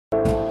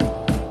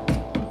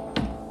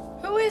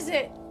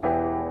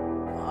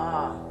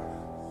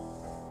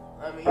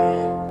me in.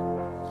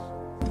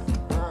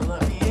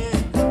 Let me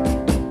in.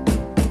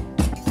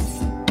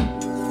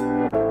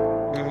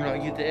 Are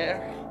you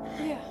there?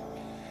 Yeah.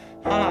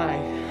 Hi.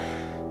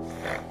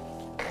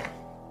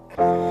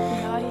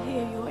 Yeah, I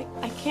hear you.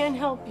 I can't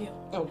help you.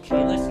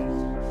 Okay, listen.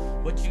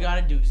 What you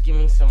gotta do is give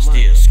me some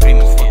money. Still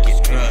screaming, fuck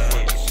your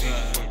drugs.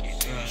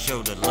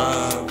 Show the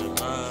love,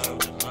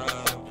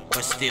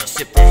 but still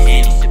sip the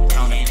Henny,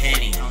 counting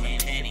penny.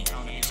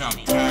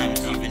 Sometimes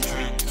even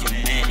drink too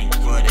many,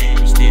 but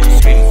it still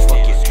screaming,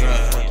 fuck your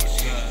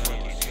drugs.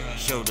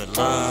 Show the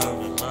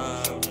love,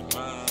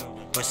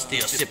 but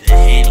still sip the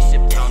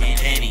Henny, counting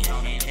penny.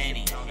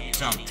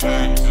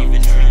 Sometimes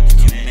even drink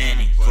too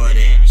many, but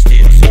it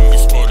still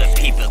it's for the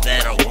people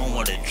that are one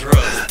with the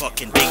drugs.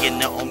 Fucking digging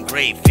their own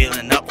grave,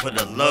 filling up for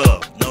the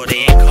love. No, they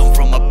ain't come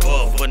from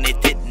above when they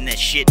hitting that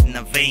shit in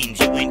the veins.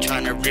 You ain't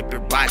tryna rip it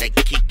right, a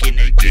kick in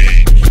the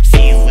game.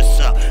 See what's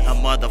up, a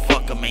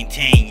motherfucker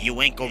maintain.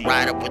 You ain't gon'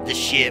 ride up with the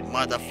shit,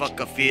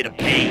 motherfucker feel the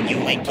pain. You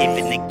ain't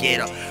keeping the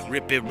ghetto,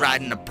 rip it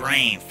right in the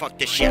brain. Fuck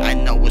the shit, I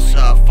know what's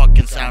up,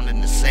 fucking sounding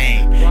the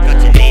same.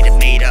 Got your native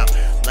made up,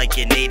 like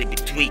your native be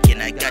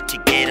tweaking. I got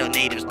your ghetto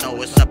natives know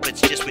what's up,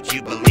 it's just what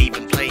you believe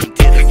in. Playing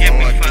to the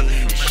core,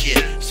 doing the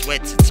shit.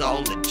 Sweats, it's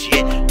all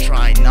legit.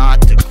 Try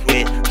not to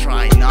quit,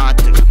 try not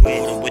to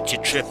quit. Or what you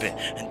tripping,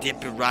 and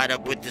dip it right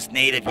up with this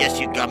native. Yes,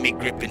 you got me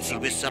gripping. See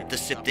what's up to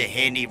sip the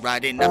Henny,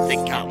 riding up, they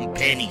counting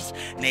pennies.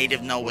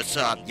 Native know what's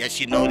up, yes,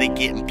 you know they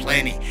getting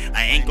plenty.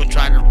 I ain't gonna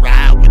try to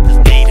ride with this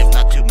native,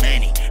 not too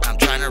many. I'm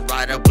trying to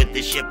ride up with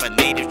this shit, but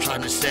native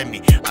trying to send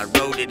me. I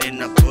wrote it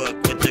in a book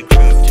with the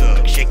crew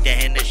took. Shake the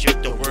hand that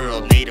shook the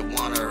world. Native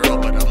wanna hurl,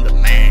 but I'm the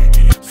man.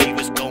 See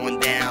what's going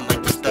down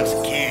like the stuff's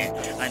a can.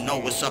 I know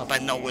what's up, I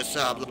know what's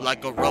up. Look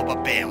like a rubber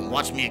band,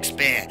 watch me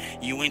expand.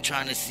 You ain't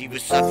trying to see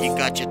what's up, you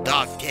got your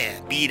dog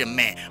tag. Be the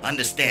man,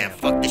 understand.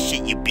 Fuck the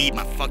shit you be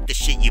my, fuck the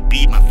shit you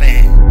be my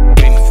fan.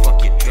 Dreaming,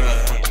 fuck your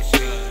drugs.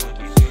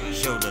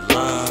 Show the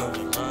love,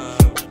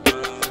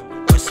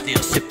 but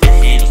still sip the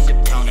Henny,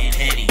 counting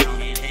penny.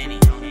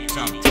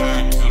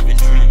 Sometimes even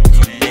drink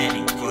too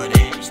many, but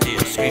it still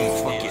screaming,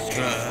 fuck your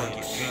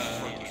drugs.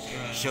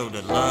 Show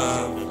the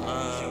love,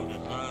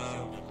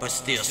 but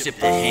still sip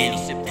the Henny,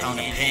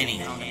 counting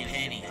penny.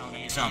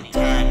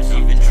 Sometimes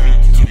even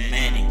drink too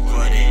many,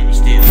 but it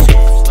still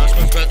screaming. Lost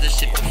my brother,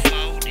 sipping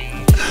 40.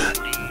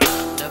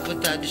 Never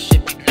thought this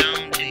shit be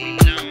lonely.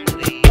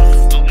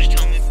 Always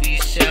told me be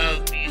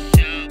yourself,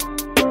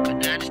 but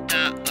now it's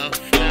not up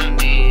for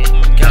me.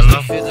 Got me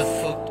feeling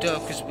fucked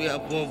up cause we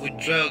at war with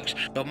drugs.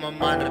 But my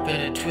mind up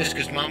in a twist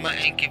cause mama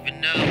ain't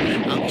giving up.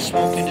 I'll be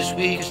smoking this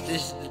weed cause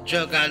this is the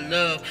drug I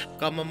love.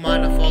 Got my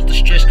mind off all the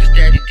stress cause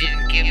daddy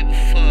didn't give a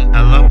fuck.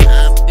 Hello?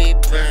 I be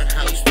burnt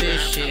house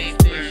fishing.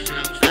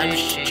 I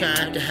just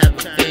trying to have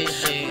a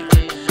vision.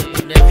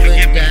 Never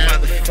died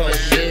before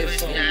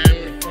living.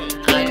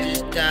 I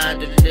just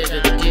died a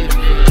little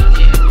different.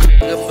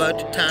 About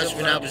the times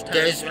when I was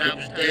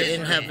desperate.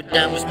 Didn't have a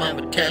dime, was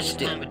mama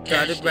tested.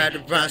 Tried to ride the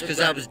rhymes cause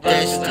I was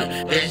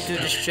destined. Been through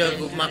the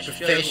struggle with my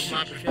profession.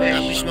 I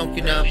be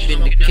smoking up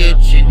in the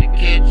kitchen.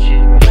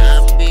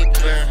 I be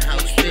burnt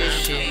house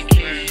fishing.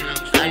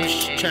 I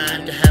just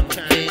trying to have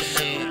a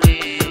vision.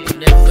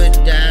 Never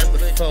died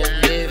before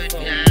living.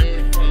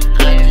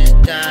 I just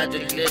died a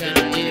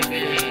little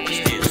different.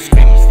 Still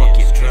screaming, fuck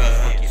your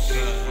drugs.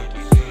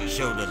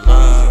 Show the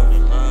love,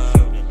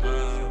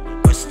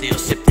 but still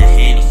sip the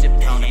Henny,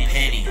 counting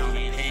penny.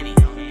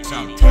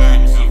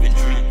 Sometimes even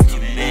drink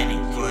too many,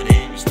 but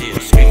it still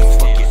screaming,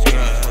 fuck your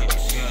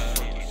drugs.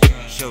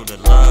 Show the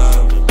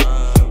love,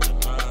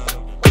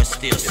 but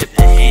still sip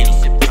the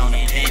Henny,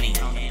 counting penny.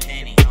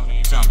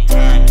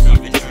 Sometimes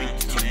even drink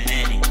too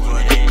many,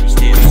 but it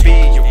still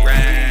be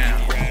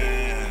around.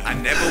 I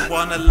never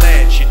wanna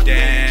let you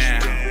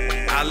down.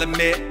 I'll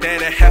admit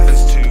that it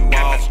happens too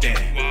often.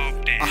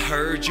 I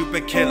heard you've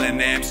been killing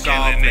them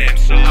softly.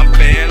 I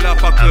fell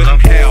off, I couldn't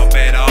help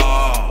at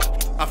all.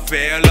 I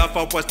fell off,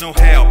 I was no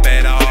help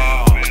at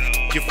all.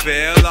 You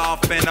fell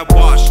off and I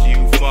watched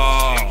you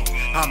fall.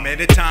 How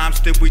many times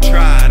did we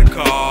try to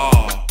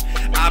call?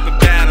 I've been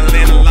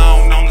battling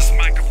alone on this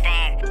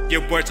microphone.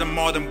 Your words are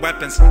more than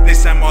weapons, they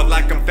sound more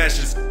like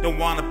confessions. Don't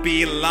wanna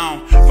be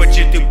alone, but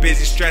you're too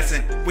busy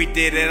stressing. We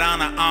did it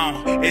on our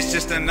own, it's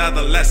just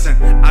another lesson.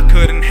 I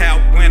couldn't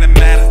help when it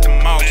mattered the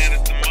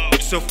most.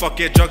 So fuck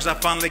your drugs, I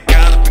finally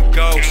got up and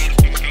ghost.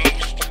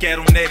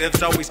 Ghetto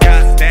natives always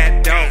got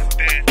that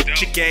dope.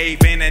 She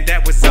gave in and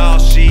that was all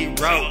she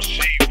wrote.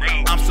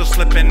 I'm still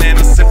slipping and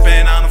I'm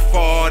sipping on a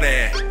 40.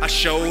 I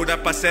showed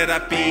up, I said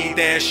I'd be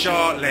there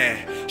shortly.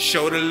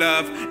 Show the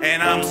love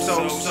and I'm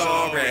so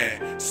sorry.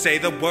 Say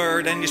the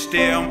word and you're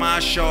still my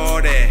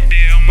shorty.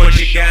 But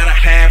you gotta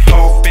have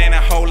hope and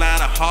a whole lot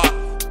of heart.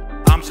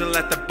 I'm still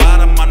at the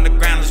bottom,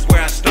 underground is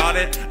where I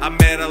started. I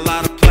met a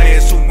lot of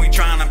players who ain't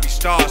trying to be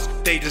stars.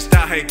 They just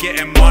out here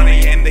getting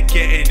money and they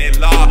getting it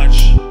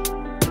large.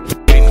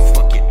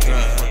 Fuck your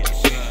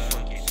drugs.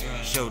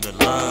 Show the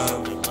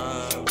love,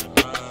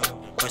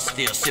 but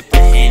still sip the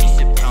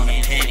Henny,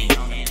 counting penny.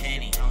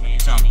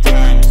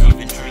 Sometimes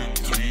even drink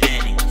too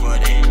many,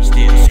 but it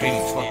still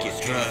screaming fuck your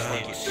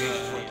drugs.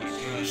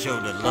 show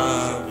the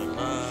love,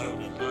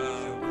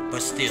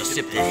 but still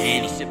sip the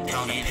Henny,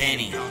 count a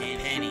penny.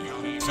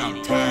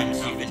 Sometimes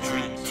even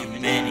drink too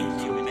many.